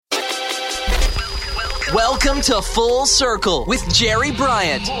Welcome to Full Circle with Jerry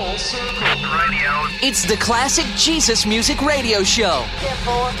Bryant. Full Circle Radio. It's the classic Jesus music radio show.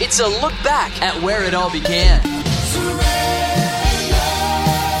 It's a look back at where it all began.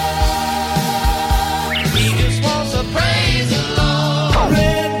 We just want to praise the Lord.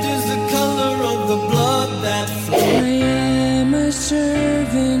 Red is the color of the blood that flows. I am a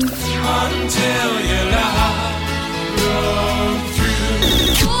servant until your light broke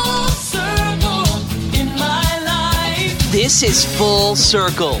through. Full circle in my life. This is Full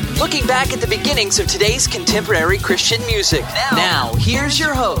Circle, looking back at the beginnings of today's contemporary Christian music. Now here's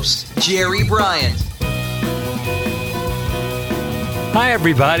your host, Jerry Bryant. Hi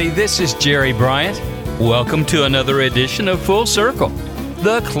everybody, this is Jerry Bryant. Welcome to another edition of Full Circle,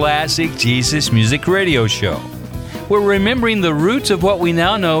 the classic Jesus music radio show. We're remembering the roots of what we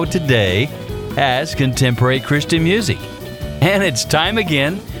now know today as contemporary Christian music. And it's time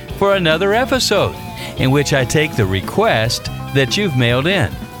again for another episode in which I take the request that you've mailed in.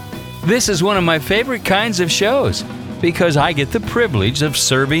 This is one of my favorite kinds of shows because I get the privilege of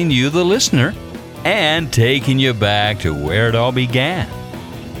serving you, the listener, and taking you back to where it all began.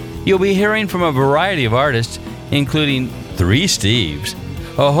 You'll be hearing from a variety of artists, including 3 Steves,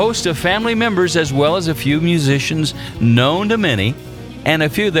 a host of family members, as well as a few musicians known to many, and a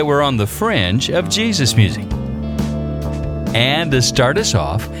few that were on the fringe of Jesus music. And to start us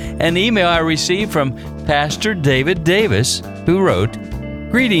off, an email I received from Pastor David Davis, who wrote,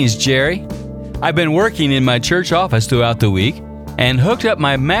 "Greetings, Jerry. I've been working in my church office throughout the week and hooked up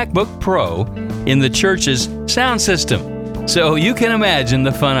my MacBook Pro in the church's sound system, so you can imagine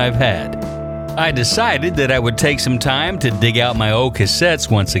the fun I've had. I decided that I would take some time to dig out my old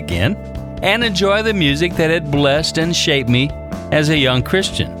cassettes once again and enjoy the music that had blessed and shaped me as a young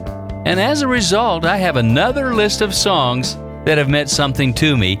Christian. And as a result, I have another list of songs that have meant something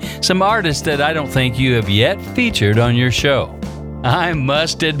to me, some artists that I don't think you have yet featured on your show. I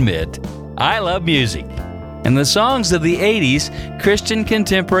must admit, I love music and the songs of the 80s Christian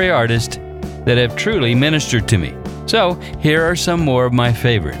contemporary artists that have truly ministered to me. So here are some more of my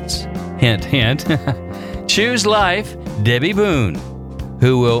favorites. Hint, hint. Choose Life, Debbie Boone.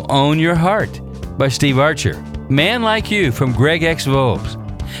 Who Will Own Your Heart by Steve Archer. Man Like You from Greg X. Volz.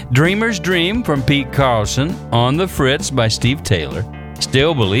 Dreamer's Dream from Pete Carlson. On the Fritz by Steve Taylor.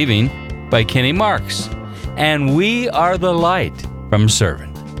 Still Believing by Kenny Marks. And We Are the Light from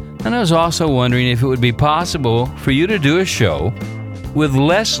Servant. And I was also wondering if it would be possible for you to do a show with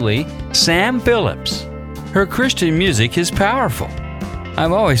Leslie Sam Phillips. Her Christian music is powerful.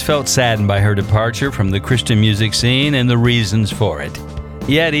 I've always felt saddened by her departure from the Christian music scene and the reasons for it.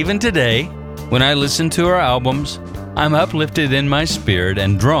 Yet even today, when I listen to her albums, I'm uplifted in my spirit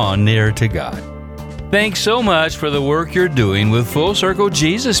and drawn near to God. Thanks so much for the work you're doing with Full Circle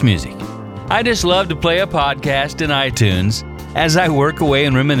Jesus music. I just love to play a podcast in iTunes as I work away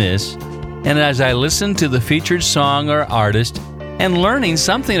and reminisce, and as I listen to the featured song or artist and learning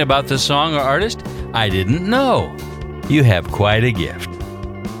something about the song or artist I didn't know. You have quite a gift.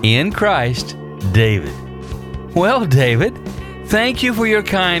 In Christ, David. Well, David, thank you for your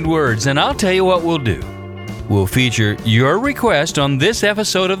kind words, and I'll tell you what we'll do. We'll feature your request on this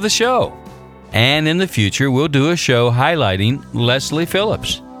episode of the show, and in the future we'll do a show highlighting Leslie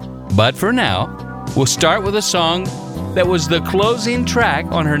Phillips. But for now, we'll start with a song that was the closing track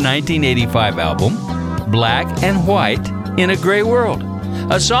on her 1985 album, Black and White in a Gray World,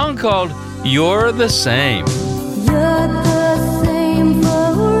 a song called You're the Same. You're the same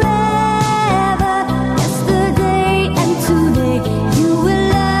forever, yesterday and today. You will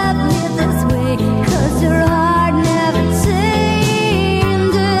love me this way, 'cause your heart never changes.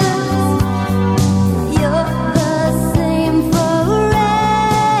 You're the same forever,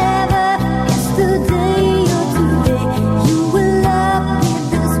 yesterday or today. You will love me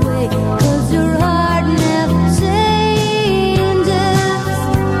this way, 'cause your heart never changes.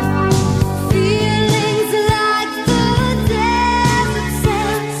 Feelings like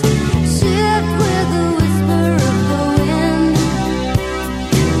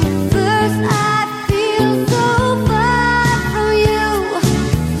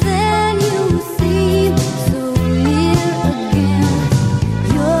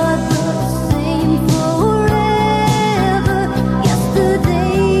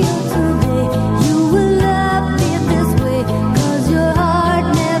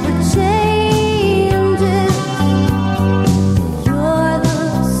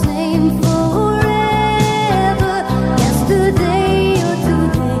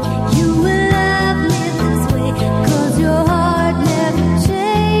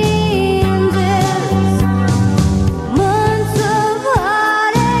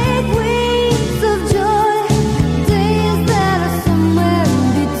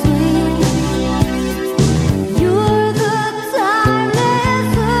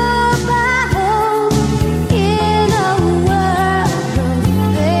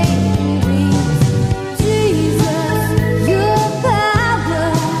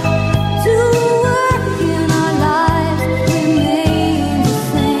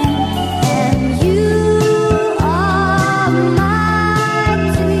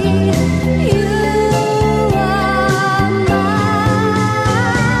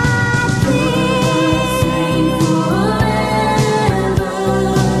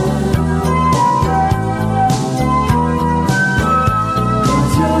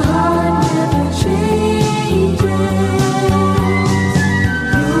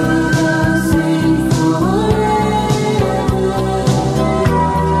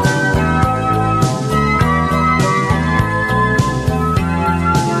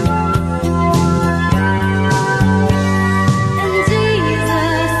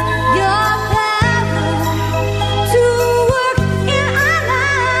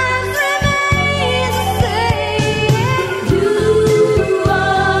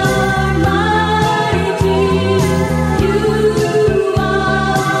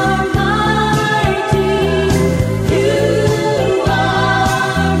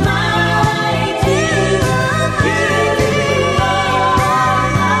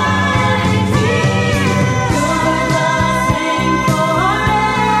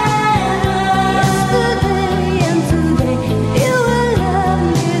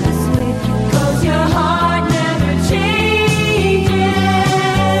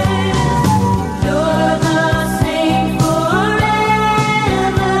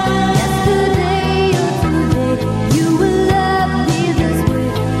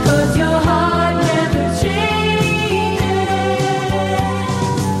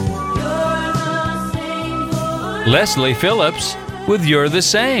Leslie Phillips with You're the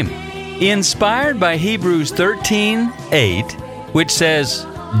Same, inspired by Hebrews 13:8, which says,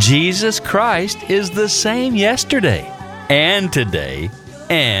 Jesus Christ is the same yesterday and today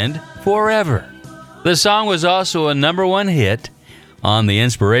and forever. The song was also a number one hit on the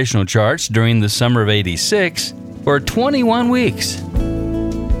inspirational charts during the summer of '86 for 21 weeks.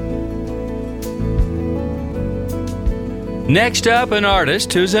 Next up, an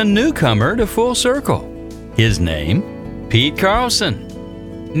artist who's a newcomer to Full Circle. His name, Pete Carlson.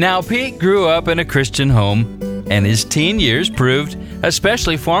 Now, Pete grew up in a Christian home, and his teen years proved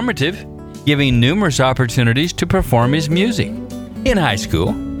especially formative, giving numerous opportunities to perform his music. In high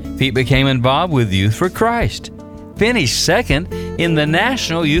school, Pete became involved with Youth for Christ, finished second in the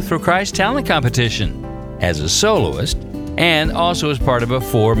National Youth for Christ Talent Competition as a soloist, and also as part of a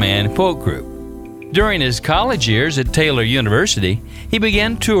 4-man folk group. During his college years at Taylor University, he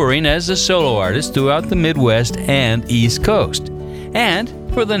began touring as a solo artist throughout the Midwest and East Coast. And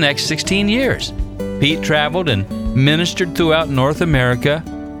for the next 16 years, Pete traveled and ministered throughout North America,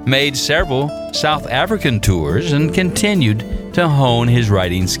 made several South African tours, and continued to hone his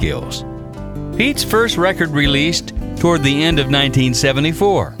writing skills. Pete's first record released toward the end of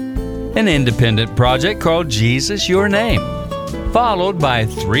 1974, an independent project called Jesus Your Name, followed by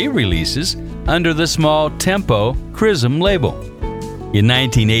 3 releases under the small Tempo Chrism label. In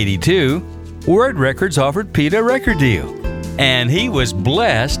 1982, Word Records offered Pete a record deal, and he was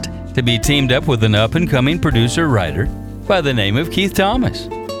blessed to be teamed up with an up-and-coming producer-writer by the name of Keith Thomas,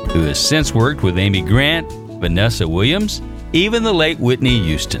 who has since worked with Amy Grant, Vanessa Williams, even the late Whitney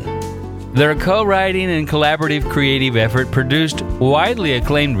Houston. Their co-writing and collaborative creative effort produced widely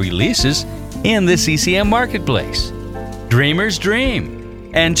acclaimed releases in the CCM marketplace: Dreamer's Dream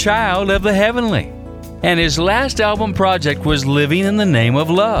and Child of the Heavenly. And his last album project was Living in the Name of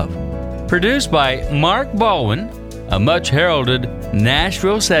Love, produced by Mark Baldwin, a much-heralded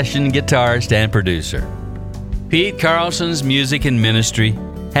Nashville session guitarist and producer. Pete Carlson's music and ministry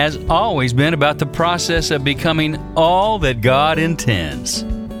has always been about the process of becoming all that God intends,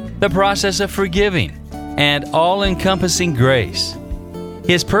 the process of forgiving and all-encompassing grace.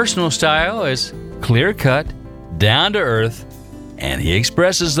 His personal style is clear-cut, down-to-earth, and he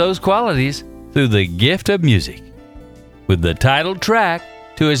expresses those qualities through the gift of music. With the title track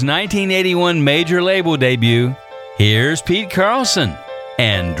to his 1981 major label debut, here's Pete Carlson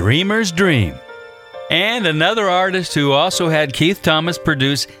and Dreamer's Dream. And another artist who also had Keith Thomas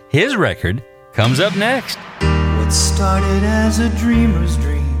produce his record comes up next. What started as a dreamer's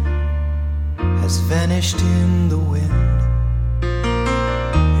dream has vanished in the wind.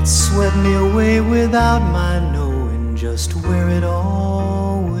 It swept me away without my knowing just where it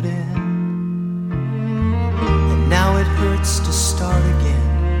all would end. And now it hurts to start again.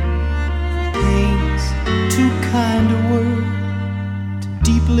 Pain's too kind a word to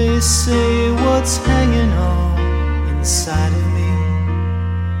deeply say what's hanging on inside of me.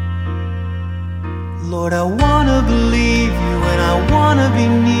 Lord, I wanna believe you and I wanna be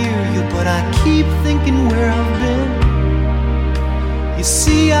near you, but I keep thinking where I've been. You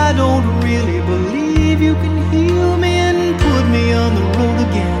see, I don't really believe you can heal me and put me on the road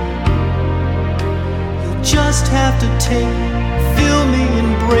again. You'll just have to take, fill me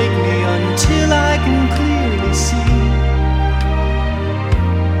and break me until I can clearly see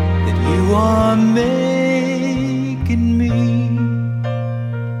that you are making me.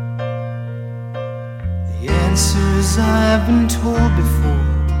 The answers I've been told before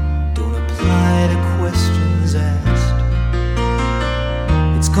don't apply to questions asked.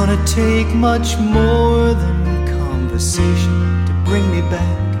 It's gonna take much more than conversation to bring me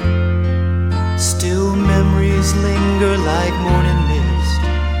back. Still memories linger like morning mist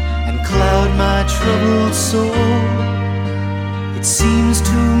and cloud my troubled soul. It seems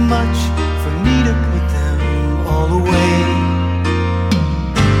too much for me to put them all away.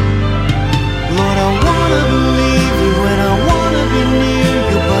 Lord, I wanna believe you and I wanna be near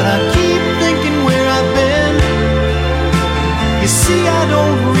you, but I keep thinking where I've been. You see, I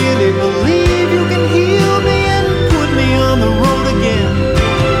don't really believe you can heal me and put me on the road again.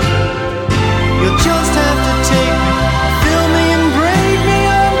 You'll just have to take me, fill me and break me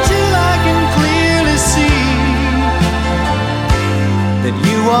until I can clearly see that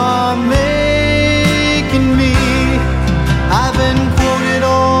you are making me.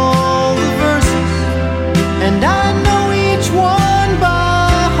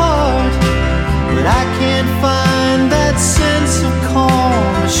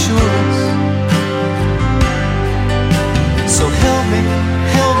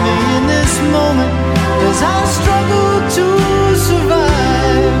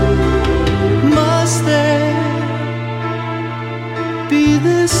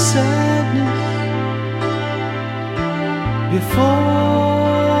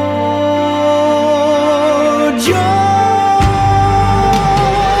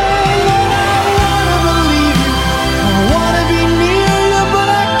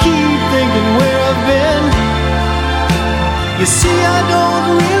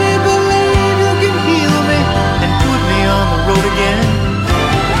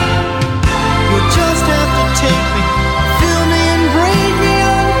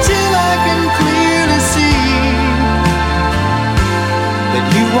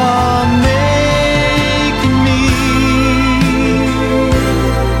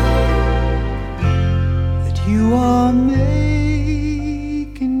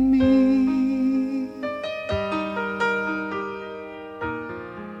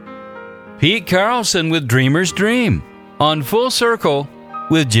 Pete Carlson with Dreamer's Dream on Full Circle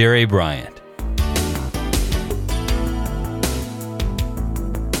with Jerry Bryant.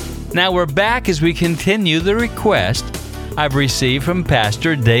 Now we're back as we continue the request I've received from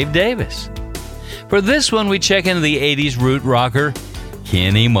Pastor Dave Davis. For this one, we check into the 80s root rocker,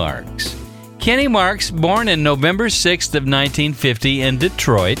 Kenny Marks. Kenny Marks, born in November 6th of 1950 in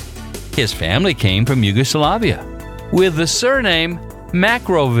Detroit, his family came from Yugoslavia with the surname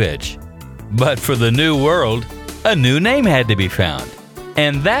Makrovic. But for the new world, a new name had to be found.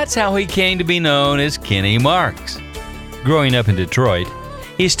 And that's how he came to be known as Kenny Marks. Growing up in Detroit,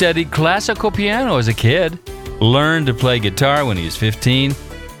 he studied classical piano as a kid, learned to play guitar when he was 15,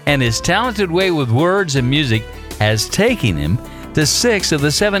 and his talented way with words and music has taken him to 6 of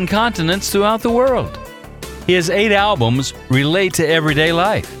the 7 continents throughout the world. His 8 albums relate to everyday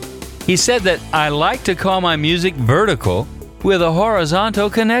life. He said that I like to call my music vertical with a horizontal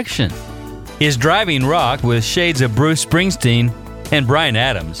connection. His driving rock with shades of Bruce Springsteen and Bryan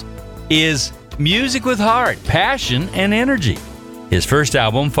Adams is music with heart, passion, and energy. His first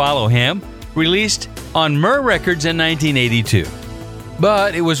album, Follow Him, released on Myrrh Records in 1982.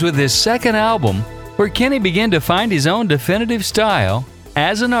 But it was with his second album where Kenny began to find his own definitive style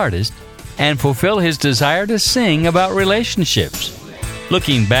as an artist and fulfill his desire to sing about relationships.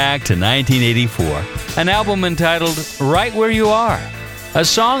 Looking back to 1984, an album entitled Right Where You Are, a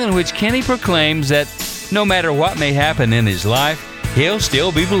song in which Kenny proclaims that no matter what may happen in his life, he'll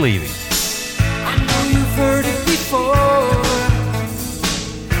still be believing. I know you've heard it before.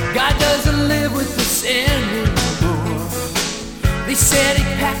 God doesn't live with us anymore. They said he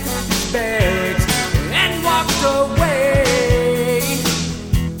packed up his bags and walked away.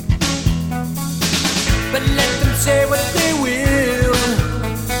 But let them say what they will.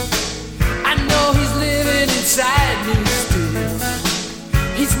 I know he's living inside me still.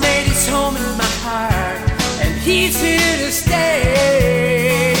 He's made his home in my heart, and he's here to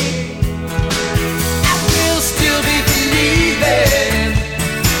stay. I will still be believing.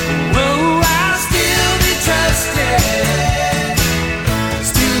 Oh, I'll still be trusting.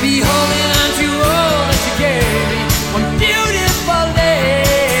 Still be holding on to all that you gave me one beautiful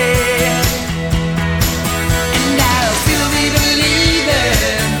day. And I'll still be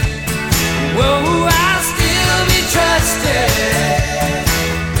believing. Oh, I'll still be trusting.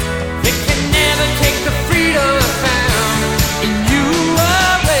 They can never take the freedom I found in you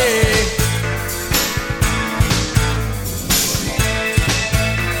away.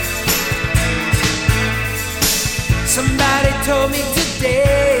 Somebody told me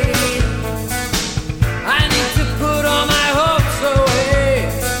today I need to put all my hopes away.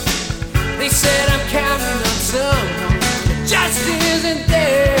 They said I'm counting on someone that just isn't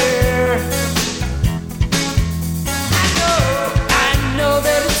there. I know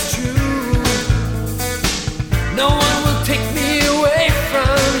that it's true. No one will take me away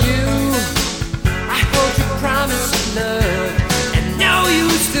from you. I hold your promise of love and know you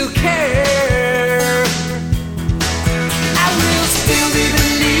still care. I will still be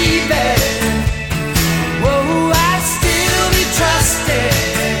believing. Whoa, I'll still be trusting.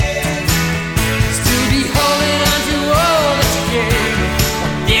 Still be holding on to all that you gave me.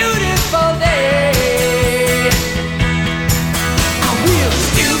 A beautiful day. I will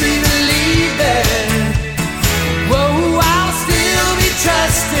still be believing. Whoa, I'll still be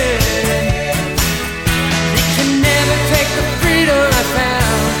trusting. They can never take the freedom I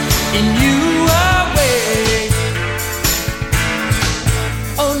found in you away.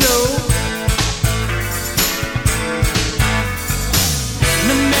 Oh no.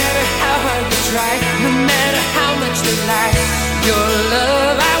 No matter how hard you try, no matter how much they lie, your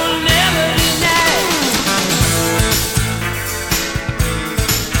love I will never deny.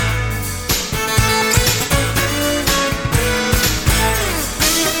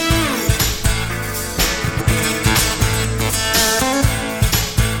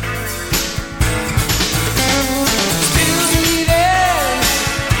 Still believing,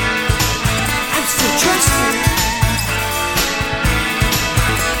 I'm still trusting.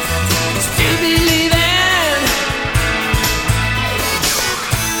 Still believing.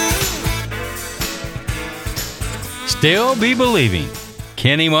 Still Be Believing.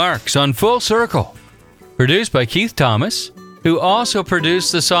 Kenny Marks on Full Circle. Produced by Keith Thomas, who also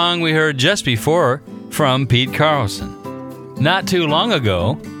produced the song we heard just before from Pete Carlson. Not too long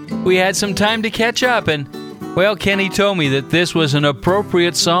ago, we had some time to catch up, and, well, Kenny told me that this was an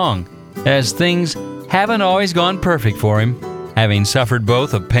appropriate song, as things haven't always gone perfect for him, having suffered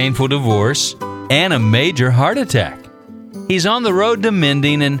both a painful divorce and a major heart attack. He's on the road to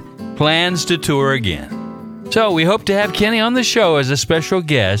mending and plans to tour again. So we hope to have Kenny on the show as a special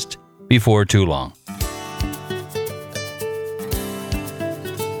guest before too long.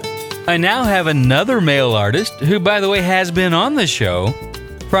 I now have another male artist who, by the way, has been on the show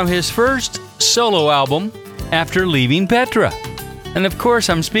from his first solo album after leaving Petra. And of course,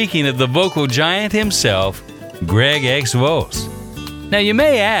 I'm speaking of the vocal giant himself, Greg X. Volz. Now you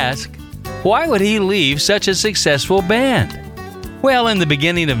may ask, why would he leave such a successful band? Well, in the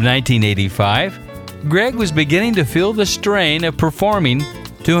beginning of 1985, Greg was beginning to feel the strain of performing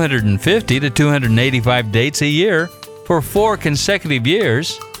 250 to 285 dates a year for 4 consecutive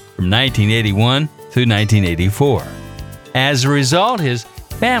years, from 1981 through 1984. As a result, his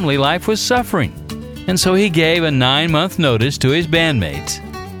family life was suffering, and so he gave a 9-month notice to his bandmates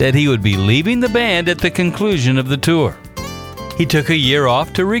that he would be leaving the band at the conclusion of the tour. He took a year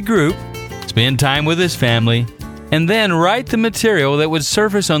off to regroup, spend time with his family, and then write the material that would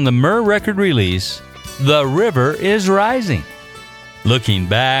surface on the Myrrh record release, The River is Rising. Looking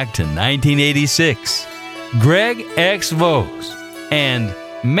back to 1986, Greg X. Volz and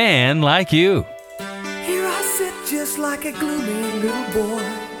Man Like You. Here I sit just like a gloomy little boy,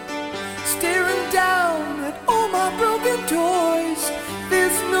 staring down at all my broken toys.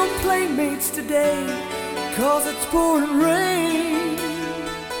 There's no playmates today, 'cause it's pouring rain.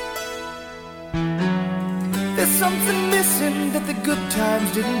 There's something missing that the good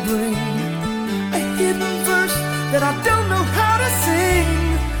times didn't bring, a hidden verse that I don't know how to sing.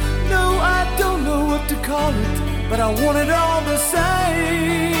 No, I don't know what to call it, but I want it all the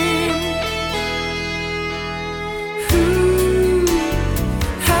same. Ooh,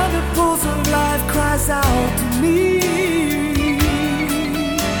 how the pulse of life cries out to me.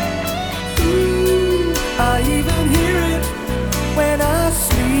 Ooh, I even hear it when I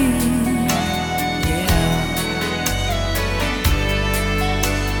sleep. Yeah,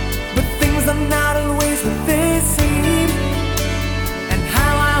 but things are not always what they seem, and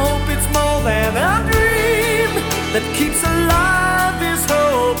how I hope it's more than a dream that keeps alive this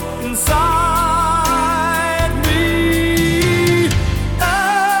hope inside me. I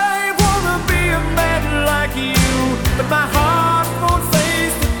wanna be a man like you, but my heart won't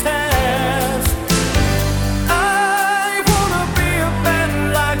face the test. I wanna be a man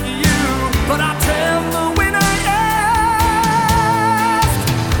like you, but I tell her when I ask.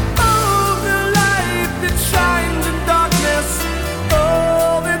 Oh, the light that shines in darkness,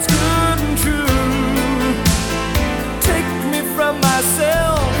 oh, that's good and true. Take me from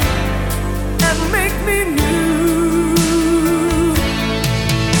myself and make me new.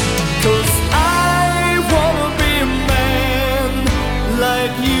 'Cause I wanna be a man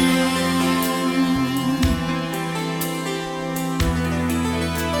like you.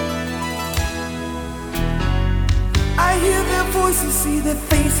 I hear their voices, see their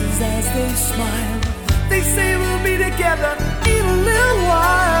faces as they smile. They say we'll be together in a little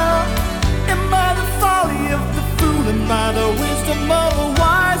while. Am I the folly of the fool? Am I the wisdom of a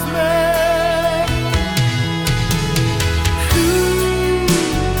wise man? Ooh,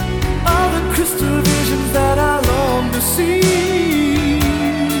 all the crystal visions that I long to see.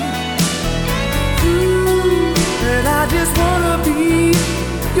 Ooh, and I just wanna be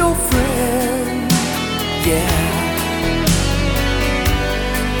your friend. Yeah.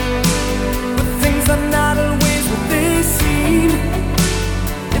 But things are not always what they seem.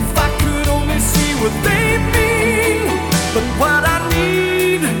 If I could only see what they mean, but what I need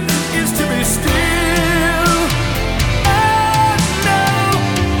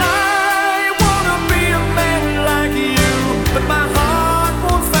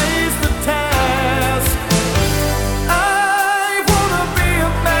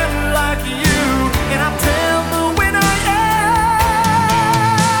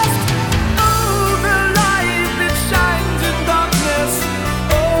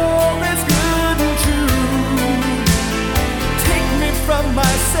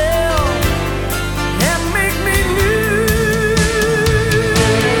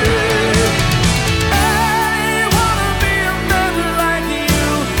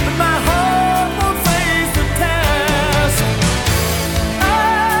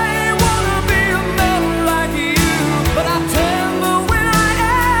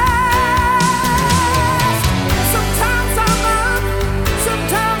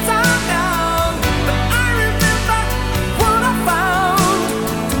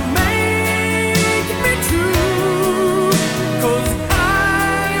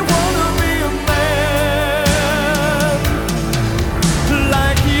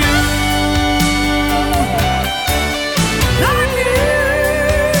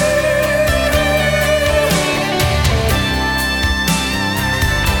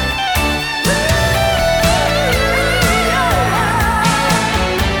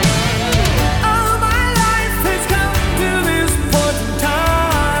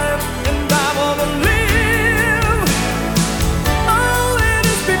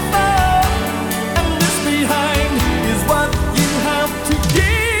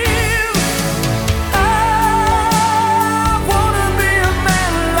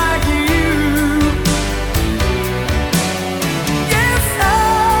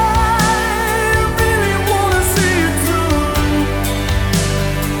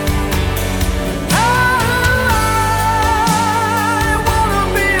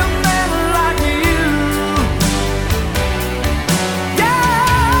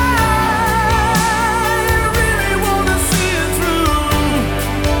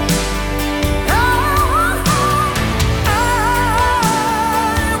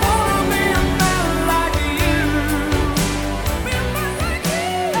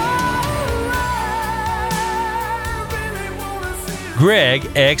Greg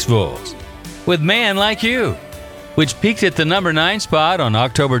X. Volz with Man Like You, which peaked at the number 9 spot on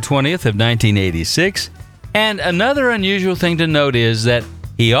October 20th of 1986. And another unusual thing to note is that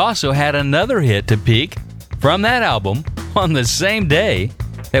he also had another hit to peak from that album on the same day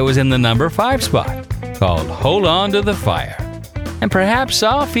that was in the number 5 spot, called Hold On to the Fire. And perhaps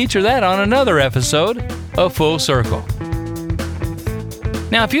I'll feature that on another episode of Full Circle.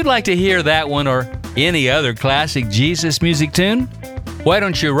 Now, if you'd like to hear that one or any other classic Jesus music tune, why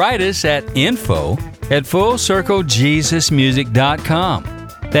don't you write us at info@fullcirclejesusmusic.com.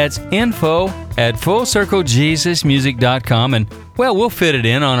 That's info@fullcirclejesusmusic.com, and, well, we'll fit it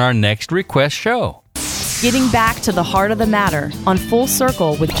in on our next request show. Getting back to the heart of the matter on Full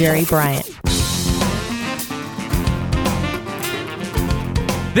Circle with Jerry Bryant.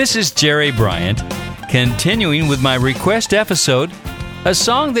 This is Jerry Bryant, continuing with my request episode, a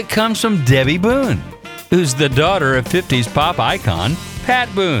song that comes from Debbie Boone, who's the daughter of 50s pop icon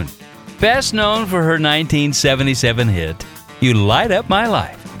Pat Boone, best known for her 1977 hit, You Light Up My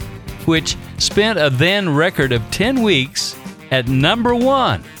Life, which spent a then record of 10 weeks at number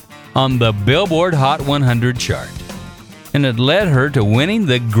 1 on the Billboard Hot 100 chart. And it led her to winning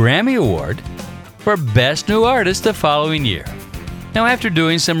the Grammy Award for Best New Artist the following year. Now, after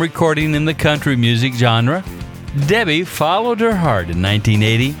doing some recording in the country music genre, Debbie followed her heart in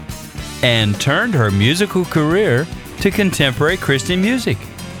 1980 and turned her musical career to contemporary Christian music,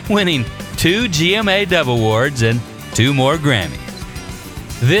 winning 2 GMA Dove Awards and 2 more Grammys.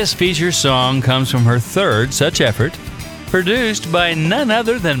 This feature song comes from her third such effort, produced by none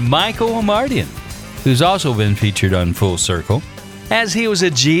other than Michael Omartian, who's also been featured on Full Circle, as he was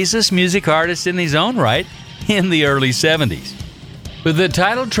a Jesus music artist in his own right in the early 70s. With the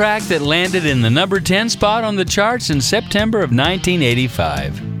title track that landed in the number 10 spot on the charts in September of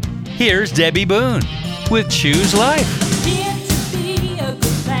 1985. Here's Debbie Boone with Choose Life.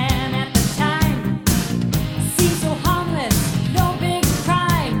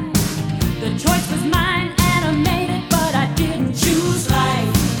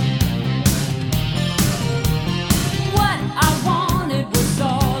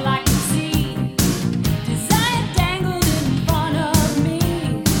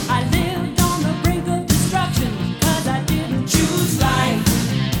 Choose life.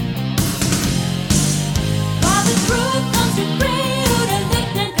 'Cause the truth comes to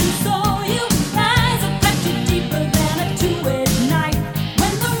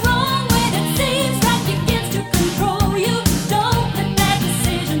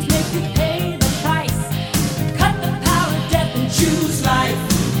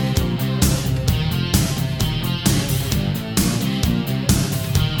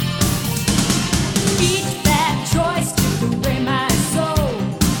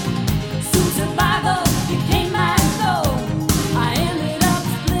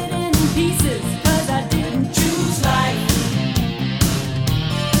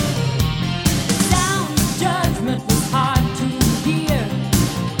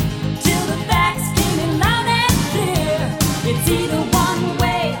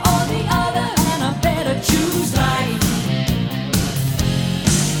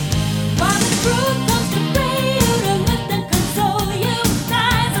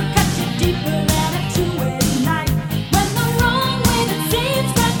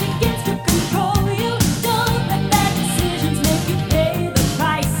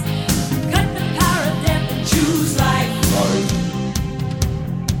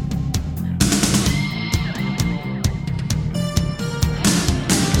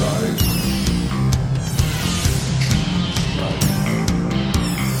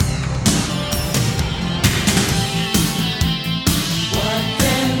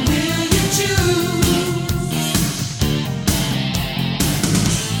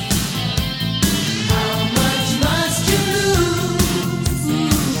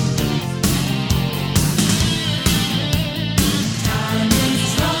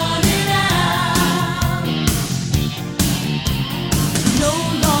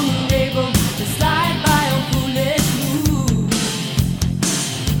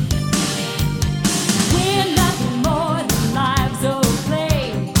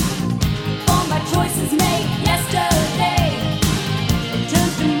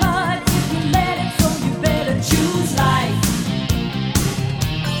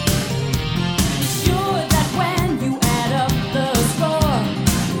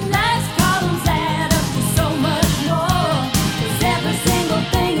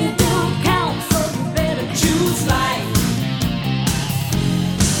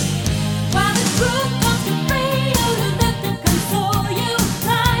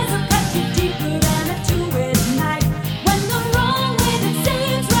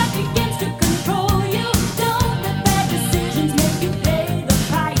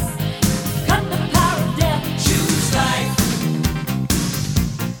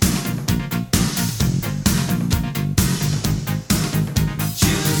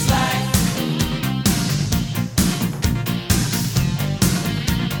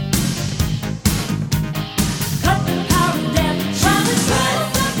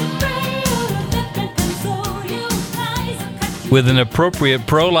with an appropriate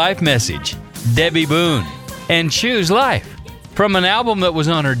pro-life message, Debbie Boone, and Choose Life, from an album that was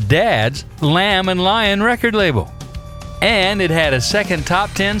on her dad's Lamb and Lion record label. And it had a second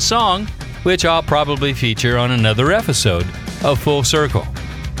top 10 song, which I'll probably feature on another episode of Full Circle.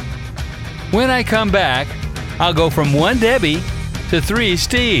 When I come back, I'll go from one Debbie to three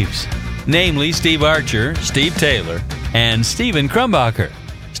Steves, namely Steve Archer, Steve Taylor, and Stephen Krumbacher.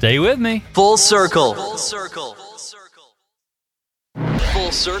 Stay with me. Full Circle. Full Circle.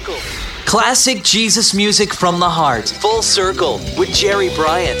 Full Circle. Classic Jesus music from the heart. Full Circle with Jerry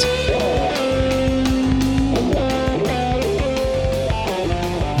Bryant.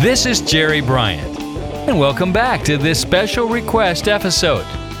 This is Jerry Bryant, and welcome back to this special request episode.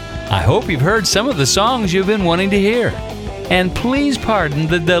 I hope you've heard some of the songs you've been wanting to hear, and please pardon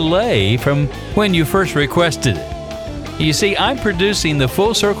the delay from when you first requested it. You see, I'm producing the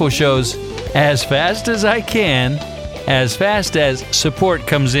Full Circle shows as fast as I can, as fast as support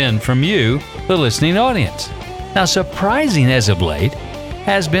comes in from you, the listening audience. Now, surprising as of late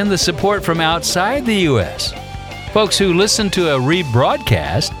has been the support from outside the U.S. Folks who listen to a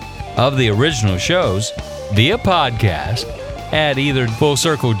rebroadcast of the original shows via podcast at either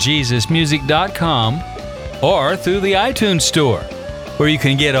FullCircleJesusMusic.com or through the iTunes Store, where you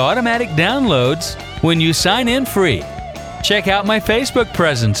can get automatic downloads when you sign in free. Check out my Facebook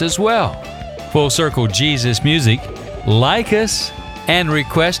presence as well, Full Circle Jesus Music. Like us and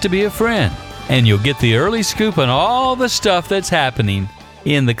request to be a friend, and you'll get the early scoop on all the stuff that's happening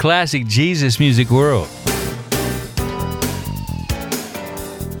in the classic Jesus music world.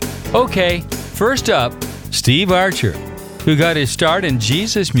 Okay, first up, Steve Archer, who got his start in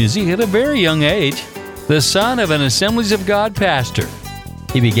Jesus music at a very young age, the son of an Assemblies of God pastor.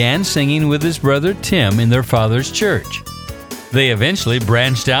 He began singing with his brother Tim in their father's church. They eventually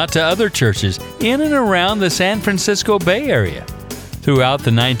branched out to other churches in and around the San Francisco Bay Area. Throughout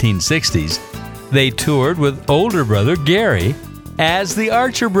the 1960s, they toured with older brother Gary as the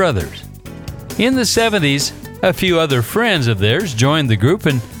Archer Brothers. In the 70s, a few other friends of theirs joined the group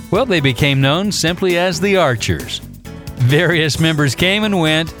and, well, they became known simply as the Archers. Various members came and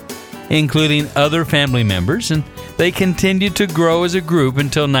went, including other family members, and they continued to grow as a group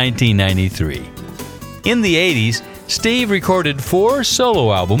until 1993. In the 80s, Steve recorded 4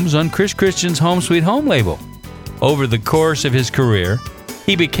 solo albums on Chris Christian's Home Sweet Home label. Over the course of his career,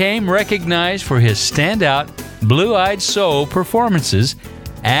 he became recognized for his standout blue-eyed soul performances,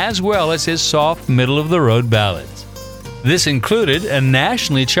 as well as his soft middle-of-the-road ballads. This included a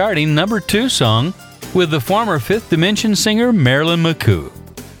nationally charting number 2 song with the former Fifth Dimension singer Marilyn McCoo.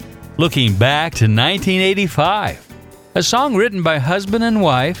 Looking back to 1985, a song written by husband and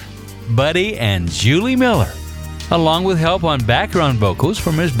wife Buddy and Julie Miller, along with help on background vocals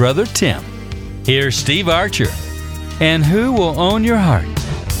from his brother Tim. Here's Steve Archer, and Who Will Own Your Heart?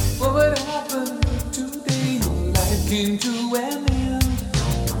 What would happen today? Life came to an end.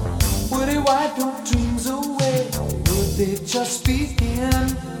 Would it wipe your dreams away? Would they just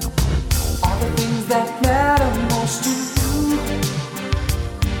begin? All the things that matter most to you,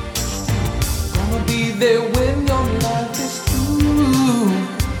 gonna be there when your life is through.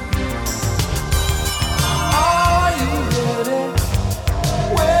 Are you ready?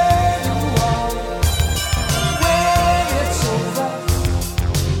 Where you are, when it's over,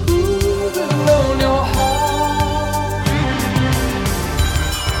 who will own your heart?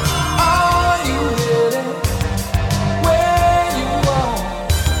 Are you ready? Where you are,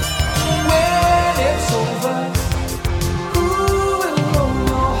 when it's over, who will own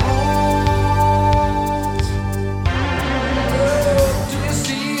your heart? Do you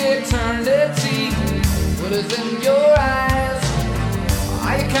see eternity? What is in your eyes?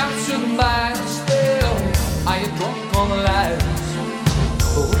 Are you captured by the spell? Are you drunk on lies?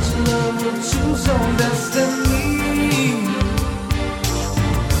 But what you love will choose your destiny.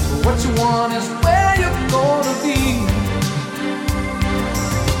 What you want is where you're gonna be.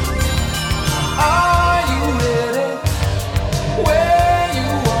 Are you ready? Where you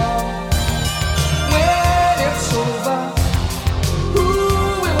are, when it's over, who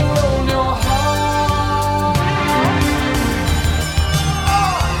will own your heart?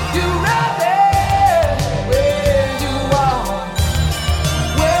 Are you ready? Where you are,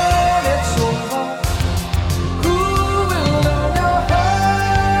 when it's over, who will own your heart?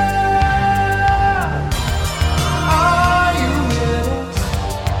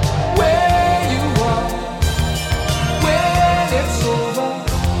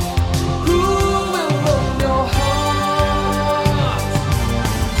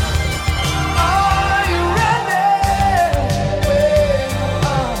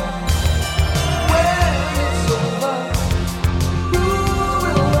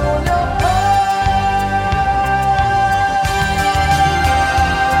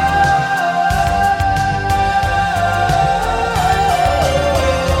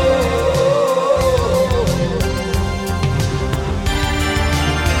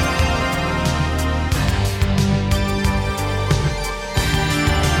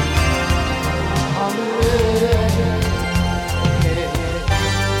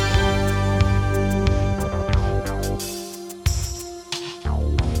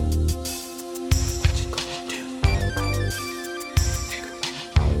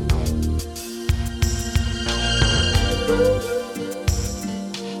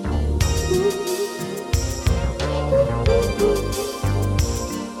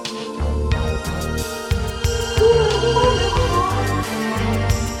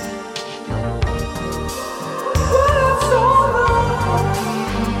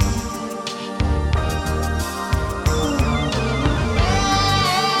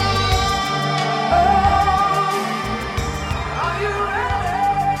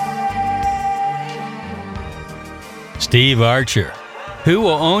 Steve Archer, Who Will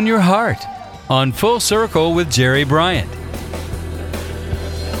Own Your Heart, on Full Circle with Jerry Bryant.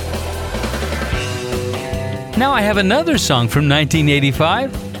 Now I have another song from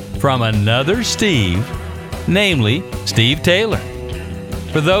 1985 from another Steve, namely Steve Taylor.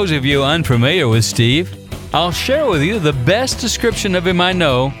 For those of you unfamiliar with Steve, I'll share with you the best description of him I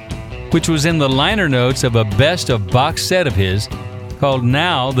know, which was in the liner notes of a best of box set of his called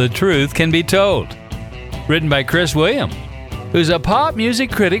Now the Truth Can Be Told, written by Chris William, who's a pop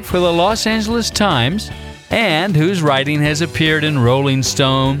music critic for the Los Angeles Times and whose writing has appeared in Rolling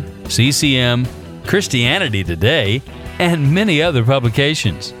Stone, CCM, Christianity Today, and many other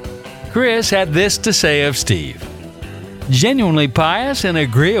publications. Chris had this to say of Steve: genuinely pious and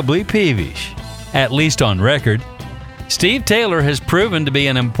agreeably peevish, at least on record. Steve Taylor has proven to be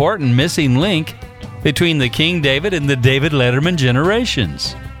an important missing link between the King David and the David Letterman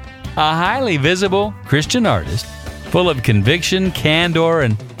generations. A highly visible Christian artist, full of conviction, candor,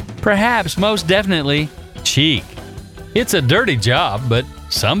 and perhaps most definitely cheek. It's a dirty job, but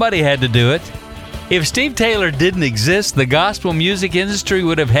somebody had to do it. If Steve Taylor didn't exist, the gospel music industry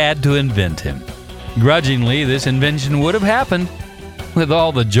would have had to invent him. Grudgingly, this invention would have happened with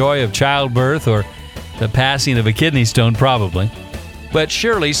all the joy of childbirth or the passing of a kidney stone, probably. But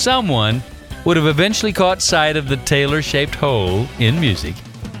surely someone would have eventually caught sight of the Taylor-shaped hole in music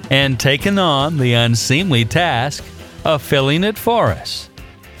and taken on the unseemly task of filling it for us.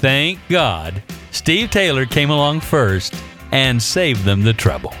 Thank God, Steve Taylor came along first and saved them the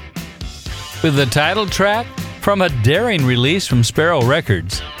trouble. With the title track from a daring release from Sparrow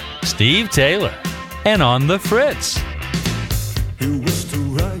Records, Steve Taylor and On the Fritz. He wished to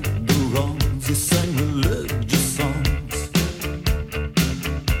right the wrongs, he sang religious songs.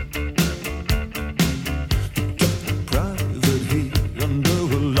 He kept private heat under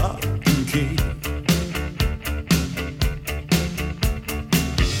a lock and key.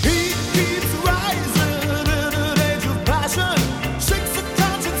 He keeps rising in an age of passion, shakes the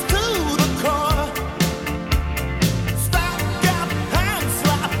conscience to the core. Stop, gap, hand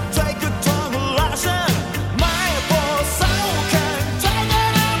slap, take a tongue lashing. My poor soul can't take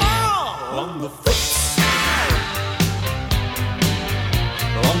it anymore. On the fritz,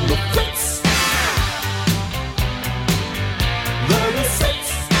 on the fritz, there he sits.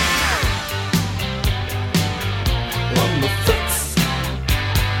 On the fritz.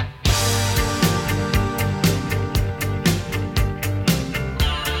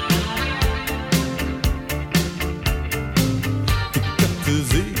 He kept his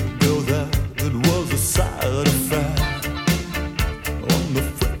ego there, it was a side affair. On the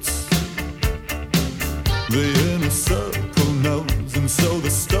fritz, the inner circle knows, and so the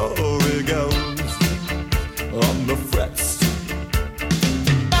story goes. On the fritz.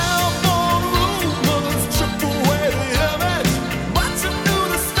 Airborne rumors chip away the image, but you knew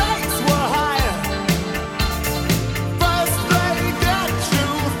the stakes were higher. First they got you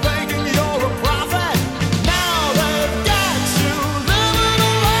thinking you're a prophet, now they've got you living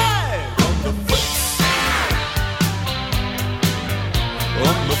a lie. On the fritz,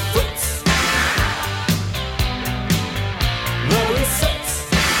 on the fritz, there he sits.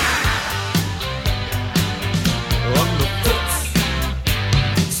 On the fritz.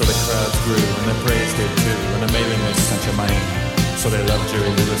 So the crowds grew, and the praise did too, and the mailing list sent your money. So they loved Jerry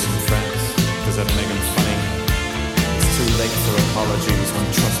Lewis and friends, cause that'd make them funny. It's too late for apologies when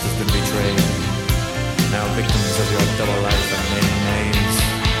trust has been betrayed. Now victims of your double life and many names.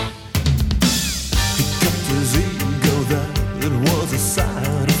 He kept his ego there, it was a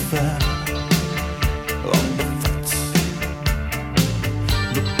side affair. On the fritz,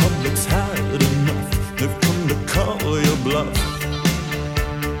 the public's had enough, they've come to call your bluff.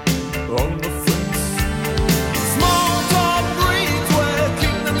 On the fritz, small talk breeds where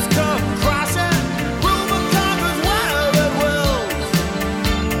kingdoms come crashing, rumor conquers where it wills.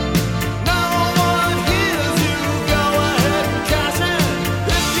 No one hears you, go ahead and cash in.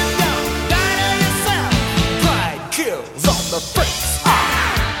 If you don't, die to yourself. Pride kills. On the fritz,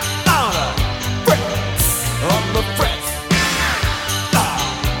 on the fritz, on the fritz.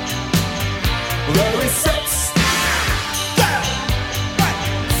 There he sits. Yeah.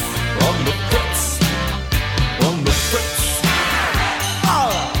 On the fritz, on the fritz,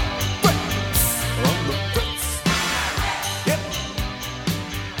 on the fritz. Yep.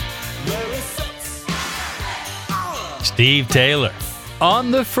 There he sits. Steve Taylor,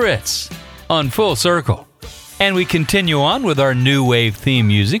 On the Fritz, on Full Circle. And we continue on with our new wave theme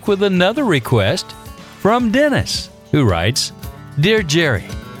music with another request from Dennis, who writes, Dear Jerry,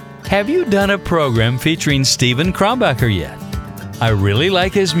 have you done a program featuring Stephen Krombacher yet? I really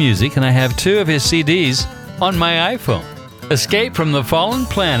like his music, and I have 2 of his CDs, on my iPhone. Escape from the Fallen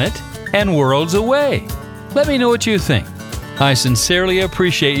Planet and Worlds Away. Let me know what you think. I sincerely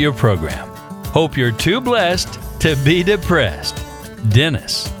appreciate your program. Hope you're too blessed to be depressed.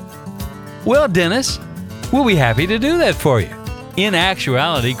 Dennis. Well, Dennis, we'll be happy to do that for you. In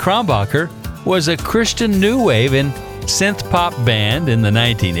actuality, Krombacher was a Christian new wave and synth pop band in the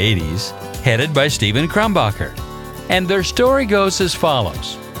 1980s, headed by Stephen Krombacher. And their story goes as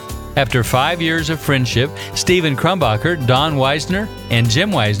follows. After 5 years of friendship, Stephen Krombacher, Don Weisner, and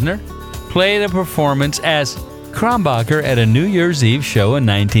Jim Weisner played a performance as Krombacher at a New Year's Eve show in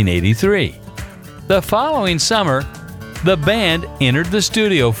 1983. The following summer, the band entered the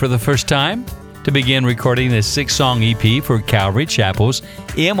studio for the first time to begin recording a 6-song EP for Calvary Chapel's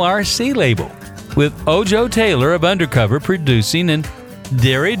MRC label, with Ojo Taylor of Undercover producing and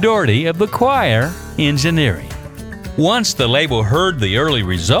Derry Doherty of the Choir engineering. Once the label heard the early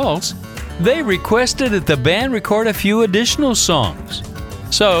results, they requested that the band record a few additional songs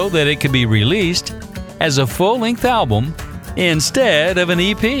so that it could be released as a full-length album instead of an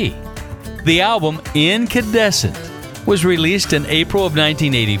EP. The album Incandescent was released in April of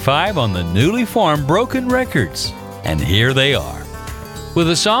 1985 on the newly formed Broken Records, and here they are, with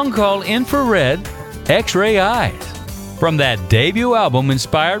a song called Infrared X-Ray Eyes, from that debut album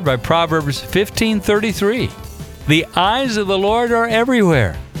inspired by Proverbs 15:33. The eyes of the Lord are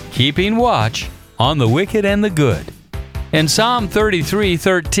everywhere, keeping watch on the wicked and the good. And Psalm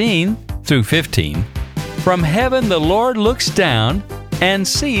 33:13 through 15, from heaven the Lord looks down and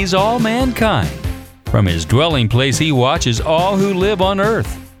sees all mankind. From his dwelling place he watches all who live on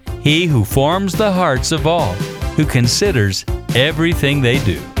earth. He who forms the hearts of all, who considers everything they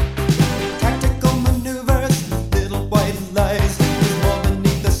do. Tactical maneuvers, little white lies. There's more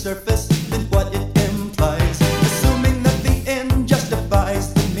beneath the surface than what it implies. Assuming that the end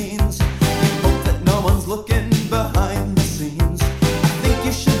justifies the means. You hope that no one's looking behind the scenes. I think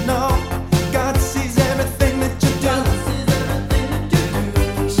you should know God sees everything that you do.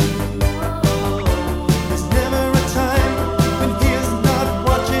 There's never a time when He is not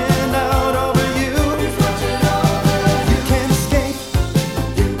watching out over you. You can't escape.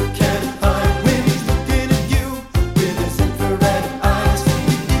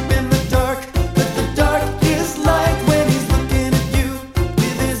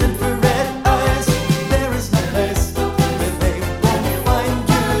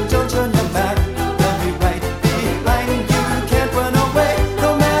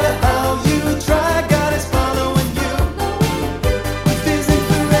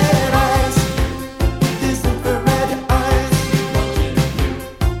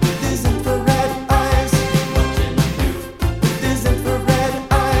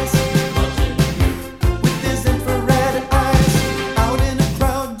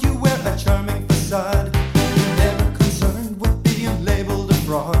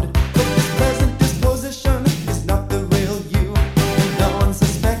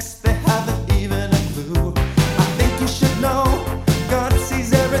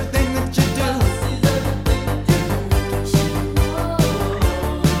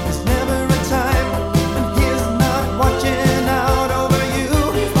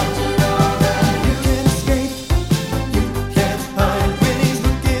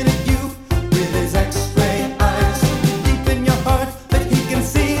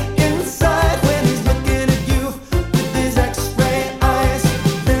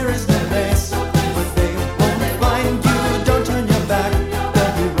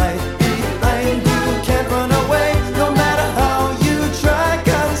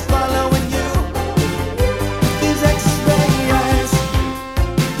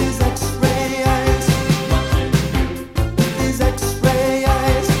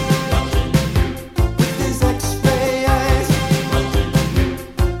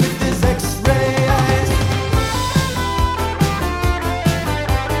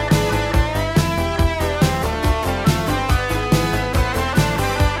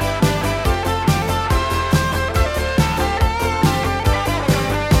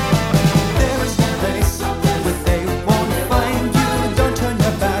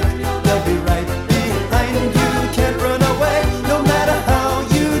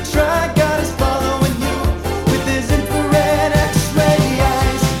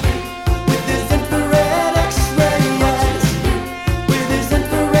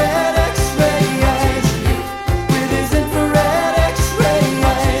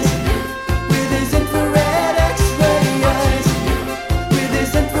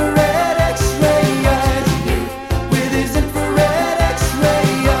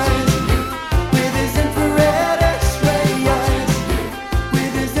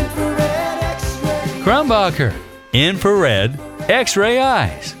 Krumbacher, Infrared, X-Ray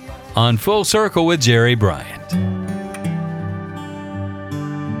Eyes, on Full Circle with Jerry Bryant.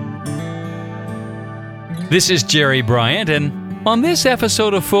 This is Jerry Bryant, and on this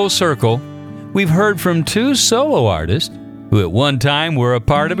episode of Full Circle, we've heard from two solo artists who at one time were a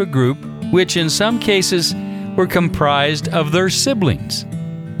part of a group which in some cases were comprised of their siblings.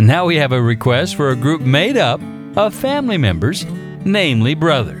 Now we have a request for a group made up of family members, namely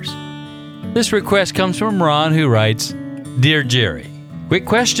brothers. This request comes from Ron, who writes, Dear Jerry, quick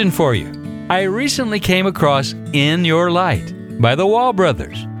question for you. I recently came across In Your Light by the Wall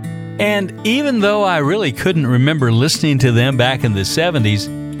Brothers. And even though I really couldn't remember listening to them back in the 70s,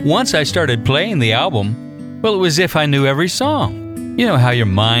 once I started playing the album, well, it was as if I knew every song. You know how your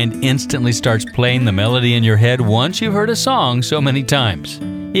mind instantly starts playing the melody in your head once you've heard a song so many times.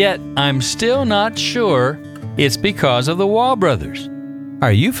 Yet, I'm still not sure it's because of the Wall Brothers.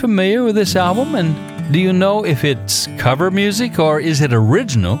 Are you familiar with this album, and do you know if it's cover music or is it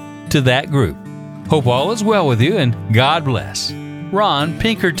original to that group? Hope all is well with you, and God bless. Ron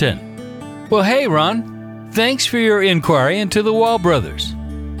Pinkerton. Well, hey, Ron. Thanks for your inquiry into the Wall Brothers.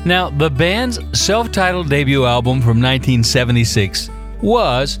 Now, the band's self-titled debut album from 1976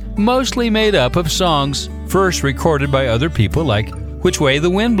 was mostly made up of songs first recorded by other people like Which Way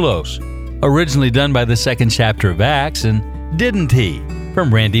the Wind Blows, originally done by the second chapter of Acts, and Didn't He,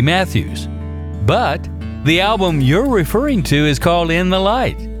 from Randy Matthews. But the album you're referring to is called In the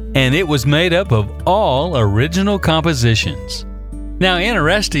Light, and it was made up of all original compositions. Now,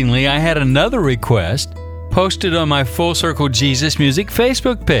 interestingly, I had another request posted on my Full Circle Jesus Music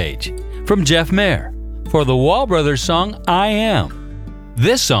Facebook page from Jeff Mayer for the Wall Brothers song I Am.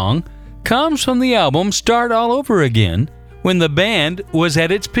 This song comes from the album Start All Over Again, when the band was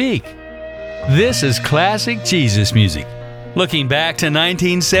at its peak. This is classic Jesus music, looking back to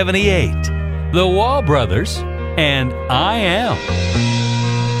 1978, the Wall Brothers and I Am.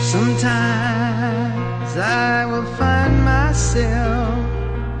 Sometimes I will find myself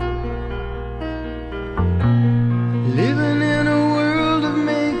living in a world of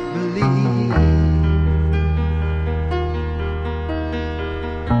make-believe,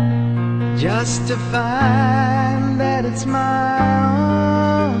 just to find that it's my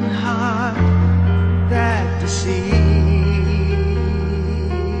own heart that deceives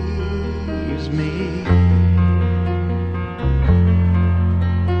me.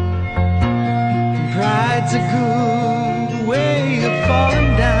 Pride's a good way of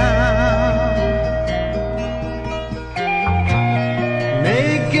falling down,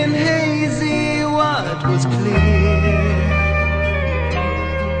 making hazy what was clear.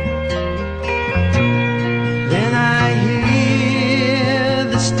 Then I hear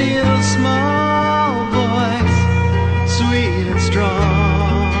the still small voice, sweet and strong,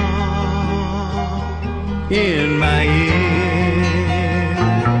 in my ear.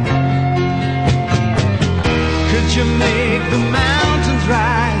 Could you make the mountains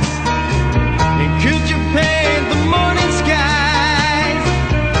rise? And could you paint the morning skies?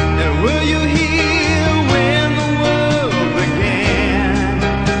 And will you hear when the world began?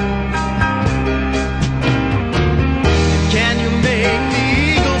 Can you make the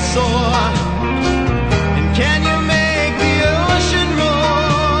eagle soar? And can you make the ocean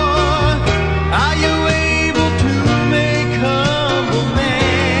roar? Are you able to make humble man?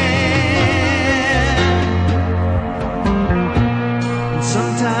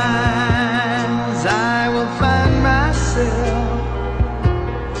 Sometimes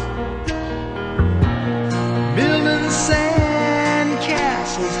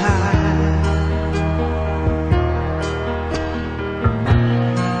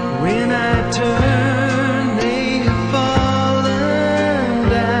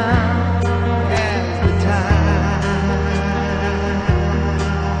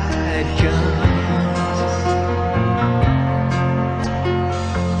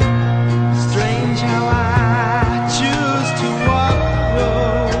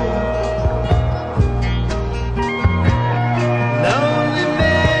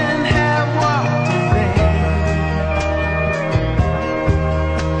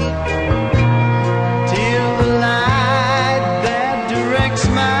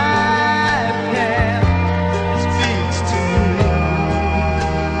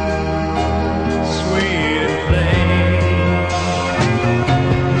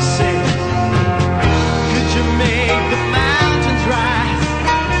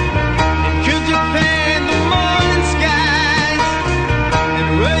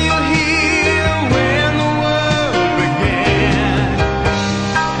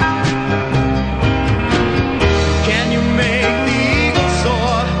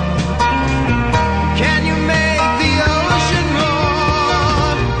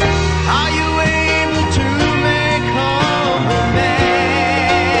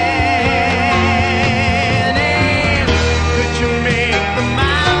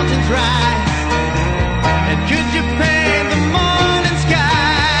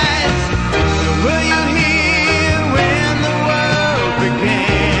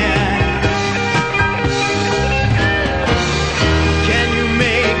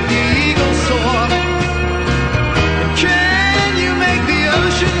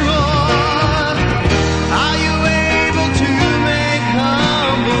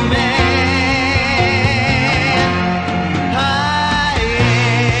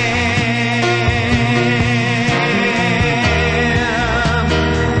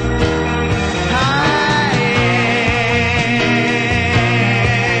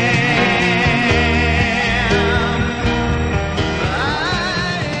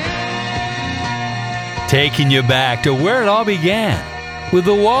taking you back to where it all began with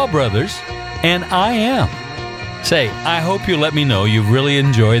the Wall Brothers and I Am. Say, I hope you let me know you've really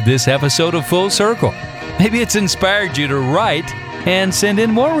enjoyed this episode of Full Circle. Maybe it's inspired you to write and send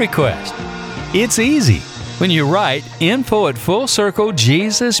in more requests. It's easy when you write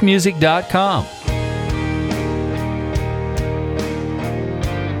info@fullcirclejesusmusic.com.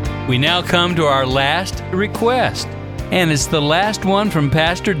 We now come to our last request, and it's the last one from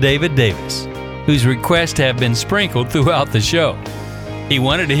Pastor David Davis, whose requests have been sprinkled throughout the show. He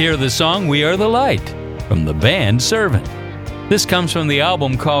wanted to hear the song We Are the Light from the band Servant. This comes from the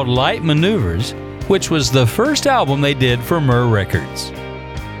album called Light Maneuvers, which was the first album they did for Myrrh Records.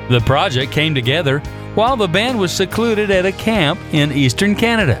 The project came together while the band was secluded at a camp in eastern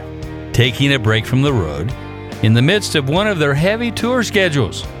Canada, taking a break from the road in the midst of one of their heavy tour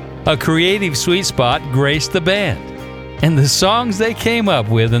schedules. A creative sweet spot graced the band, and the songs they came up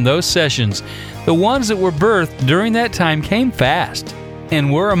with in those sessions, the ones that were birthed during that time, came fast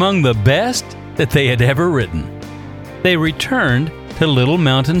and were among the best that they had ever written. They returned to Little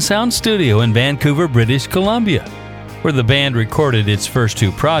Mountain Sound Studio in Vancouver, British Columbia, where the band recorded its first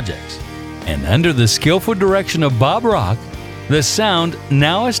two projects. And under the skillful direction of Bob Rock, the sound,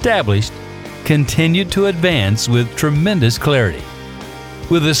 now established, continued to advance with tremendous clarity.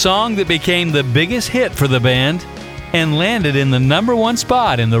 With a song that became the biggest hit for the band and landed in the #1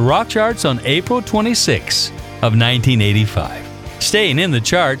 spot in the rock charts on April 26 of 1985, staying in the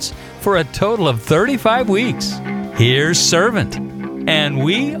charts for a total of 35 weeks. Here's Servant, and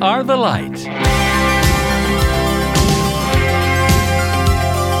We Are the Light.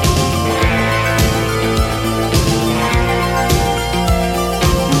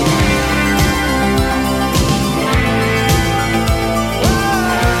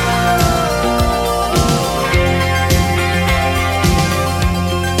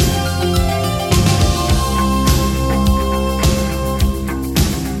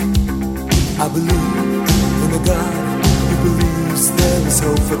 I believe in a God who believes there is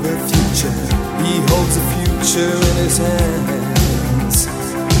hope for the future. He holds the future in his hands.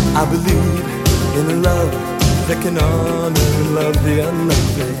 I believe in a love that can honor and love the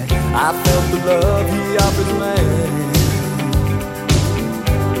unlovely. I felt the love he offers man.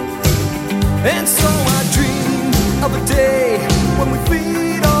 And so I dream of a day when we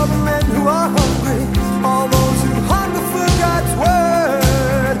feed all the men who are hungry, all those who hunger for God's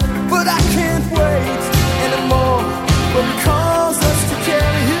word. But I can't wait anymore when he calls us to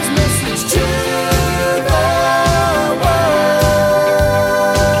carry his message to the world.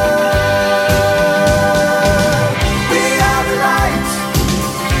 We are the light.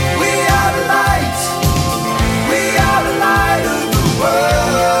 We are the light. We are the light of the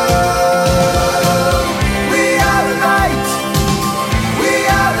world. We are the light. We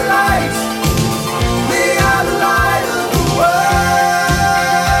are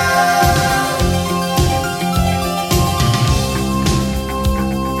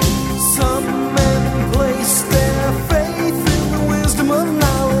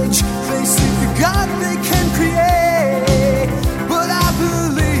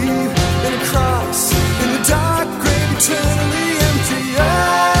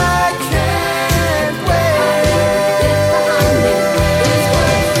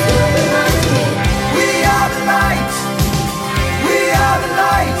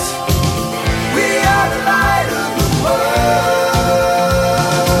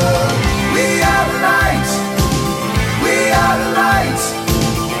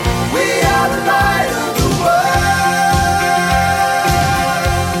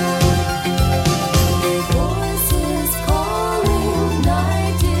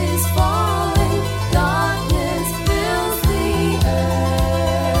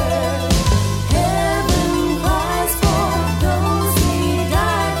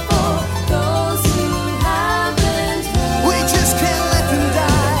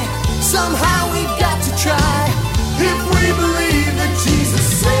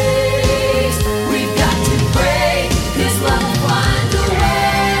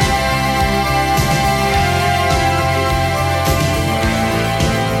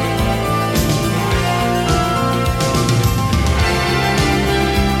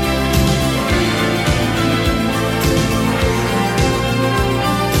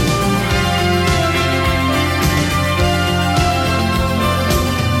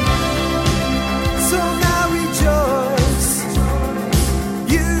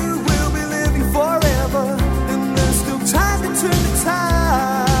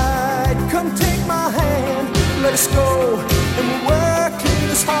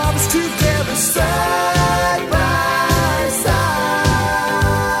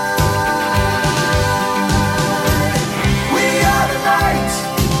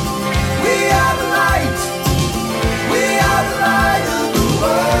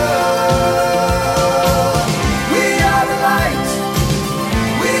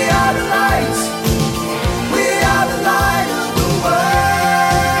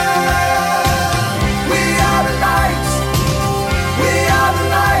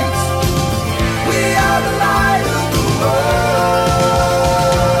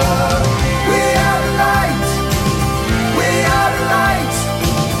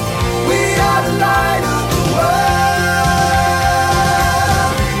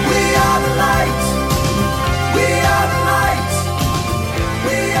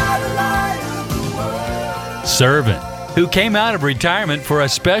Servant, who came out of retirement for a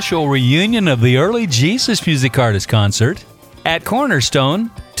special reunion of the early Jesus Music Artist concert at Cornerstone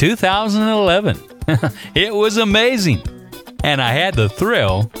 2011. It was amazing, and I had the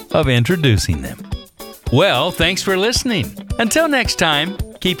thrill of introducing them. Well, thanks for listening. Until next time,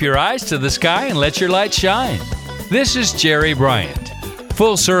 keep your eyes to the sky and let your light shine. This is Jerry Bryant.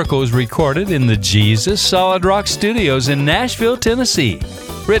 Full Circle is recorded in the Jesus Solid Rock Studios in Nashville, Tennessee.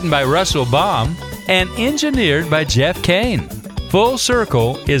 Written by Russell Baum and engineered by Jeff Kane. Full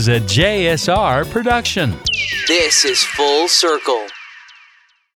Circle is a JSR production. This is Full Circle.